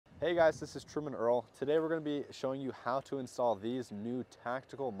Hey guys, this is Truman Earl. Today we're going to be showing you how to install these new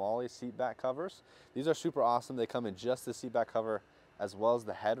tactical Molle seat back covers. These are super awesome. They come in just the seat back cover as well as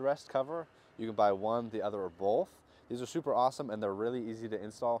the headrest cover. You can buy one, the other, or both. These are super awesome and they're really easy to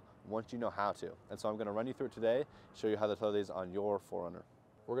install once you know how to. And so I'm going to run you through it today, show you how to throw these on your 4Runner.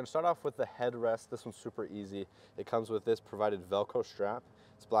 We're going to start off with the headrest. This one's super easy. It comes with this provided velcro strap.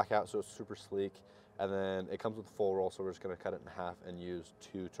 It's black out, so it's super sleek. And then it comes with a full roll, so we're just going to cut it in half and use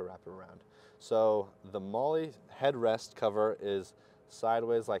two to wrap it around. So the Molle headrest cover is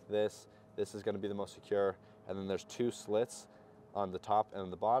sideways like this. This is going to be the most secure. And then there's two slits on the top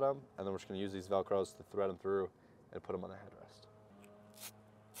and the bottom. And then we're just going to use these Velcros to thread them through and put them on the headrest.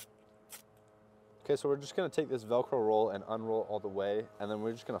 Okay, so we're just going to take this Velcro roll and unroll all the way. And then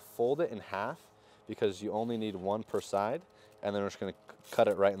we're just going to fold it in half because you only need one per side. And then we're just going to cut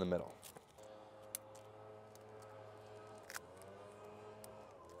it right in the middle.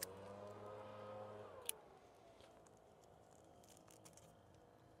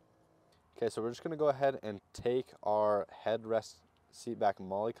 Okay, so we're just going to go ahead and take our headrest seat back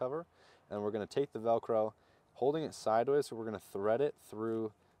Molle cover, and we're going to take the Velcro, holding it sideways, so we're going to thread it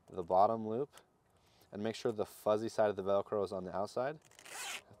through the bottom loop and make sure the fuzzy side of the Velcro is on the outside.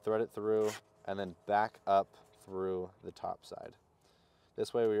 Thread it through and then back up through the top side.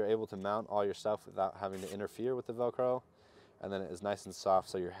 This way you're able to mount all your stuff without having to interfere with the Velcro, and then it is nice and soft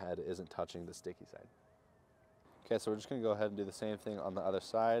so your head isn't touching the sticky side. Okay, so we're just going to go ahead and do the same thing on the other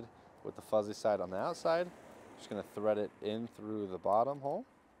side. With the fuzzy side on the outside, just going to thread it in through the bottom hole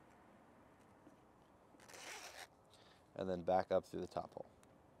and then back up through the top hole.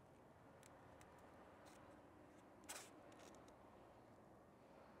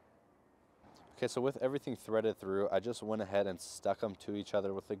 Okay, so with everything threaded through, I just went ahead and stuck them to each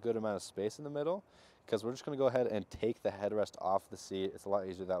other with a good amount of space in the middle, because we're just going to go ahead and take the headrest off the seat. It's a lot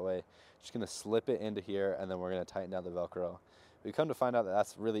easier that way. Just going to slip it into here, and then we're going to tighten down the Velcro. We come to find out that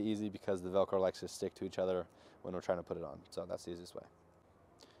that's really easy because the Velcro likes to stick to each other when we're trying to put it on. So that's the easiest way.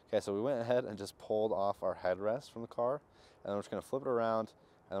 Okay, so we went ahead and just pulled off our headrest from the car, and then we're just going to flip it around,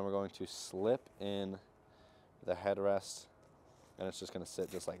 and then we're going to slip in the headrest, and it's just going to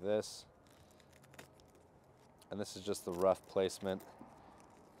sit just like this. And this is just the rough placement.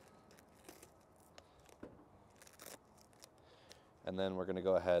 And then we're going to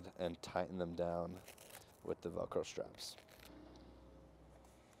go ahead and tighten them down with the Velcro straps.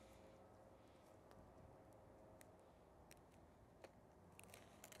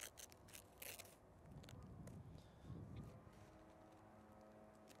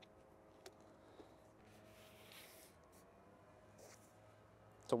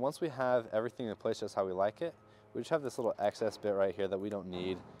 So once we have everything in place just how we like it, we just have this little excess bit right here that we don't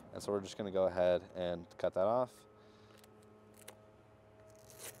need. And so we're just going to go ahead and cut that off.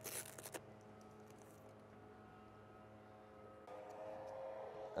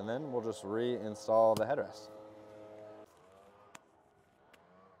 And then we'll just reinstall the headrest.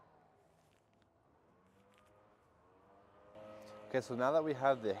 Okay, so now that we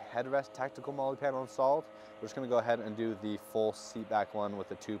have the headrest tactical Molle panel installed, we're just going to go ahead and do the full seat back one with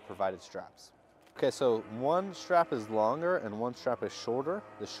the two provided straps. Okay, so one strap is longer and one strap is shorter.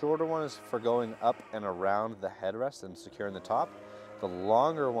 The shorter one is for going up and around the headrest and securing the top. The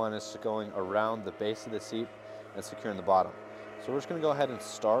longer one is going around the base of the seat and securing the bottom. So we're just going to go ahead and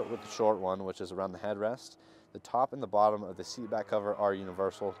start with the short one, which is around the headrest. The top and the bottom of the seat back cover are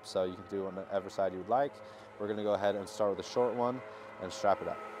universal, so you can do it on whatever side you would like. We're going to go ahead and start with the short one and strap it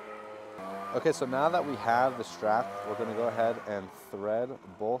up. Okay, so now that we have the strap, we're going to go ahead and thread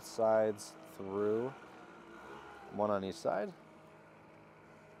both sides through, one on each side.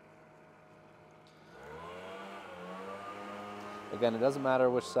 Again, it doesn't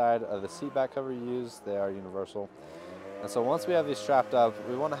matter which side of the seat back cover you use, they are universal. And so once we have these strapped up,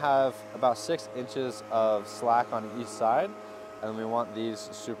 we want to have about 6 inches of slack on each side, and we want these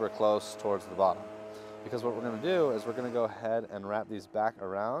super close towards the bottom. Because what we're going to do is we're going to go ahead and wrap these back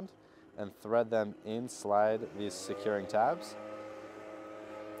around and thread them inside these securing tabs.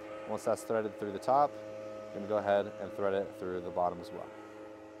 Once that's threaded through the top, we're going to go ahead and thread it through the bottom as well.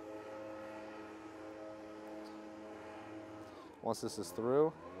 Once this is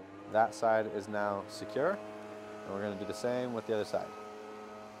through, that side is now secure, and we're going to do the same with the other side.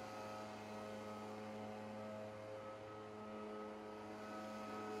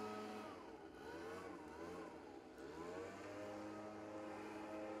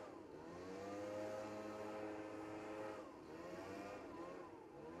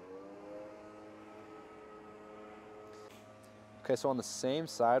 Okay, so on the same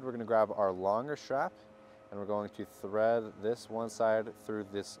side, we're going to grab our longer strap and we're going to thread this one side through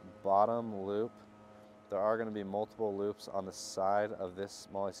this bottom loop. There are going to be multiple loops on the side of this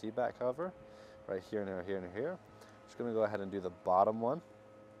Molle seat back cover, right here and here and here. Just going to go ahead and do the bottom one.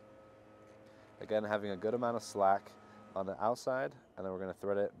 Again, having a good amount of slack on the outside, and then we're going to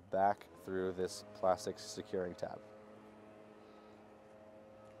thread it back through this plastic securing tab.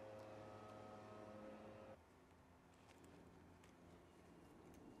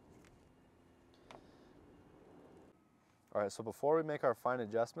 All right, so before we make our fine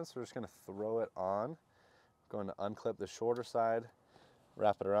adjustments, we're just going to throw it on. Going to unclip the shorter side,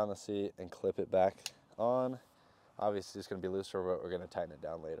 wrap it around the seat, and clip it back on. Obviously, it's going to be looser, but we're going to tighten it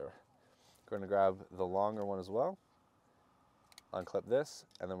down later. We're going to grab the longer one as well, unclip this,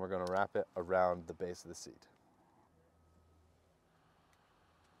 and then we're going to wrap it around the base of the seat.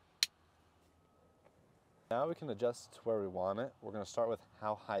 Now we can adjust to where we want it. We're going to start with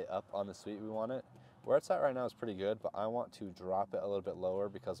how high up on the seat we want it. Where it's at right now is pretty good, but I want to drop it a little bit lower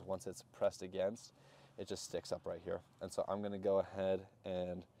because once it's pressed against, it just sticks up right here. And so I'm going to go ahead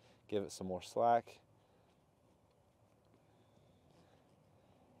and give it some more slack.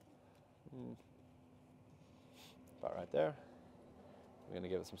 About right there. We're going to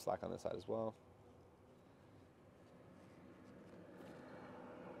give it some slack on this side as well.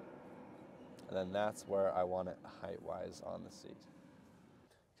 And then that's where I want it height-wise on the seat.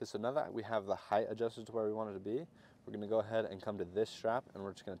 Okay, so now that we have the height adjusted to where we want it to be, we're going to go ahead and come to this strap, and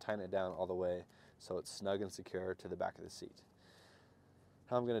we're just going to tighten it down all the way so it's snug and secure to the back of the seat.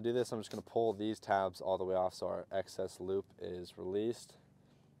 How I'm going to do this, I'm just going to pull these tabs all the way off so our excess loop is released.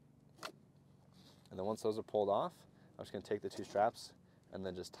 And then once those are pulled off, I'm just going to take the two straps and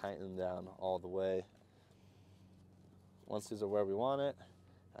then just tighten them down all the way. Once these are where we want it,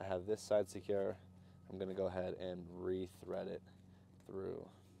 I have this side secure. I'm going to go ahead and re-thread it through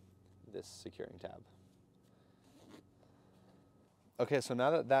this securing tab. Okay, so now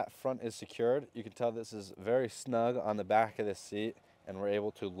that that front is secured, you can tell this is very snug on the back of this seat, and we're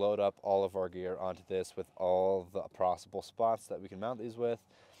able to load up all of our gear onto this with all the possible spots that we can mount these with.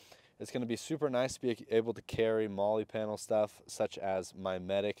 It's going to be super nice to be able to carry Molle panel stuff such as my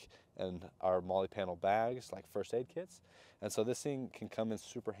medic and our Molle panel bags like first aid kits. And so this thing can come in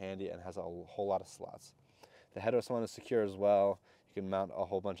super handy and has a whole lot of slots. The headrest one is secure as well. You can mount a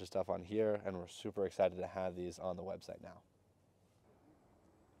whole bunch of stuff on here, and we're super excited to have these on the website now.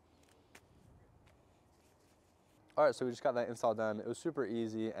 All right, so we just got that install done. It was super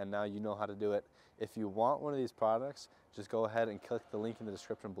easy, and now you know how to do it. If you want one of these products, just go ahead and click the link in the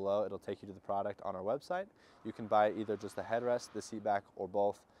description below. It'll take you to the product on our website. You can buy either just the headrest, the seat back, or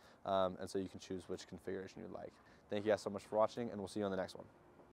both, and so you can choose which configuration you'd like. Thank you guys so much for watching, and we'll see you on the next one.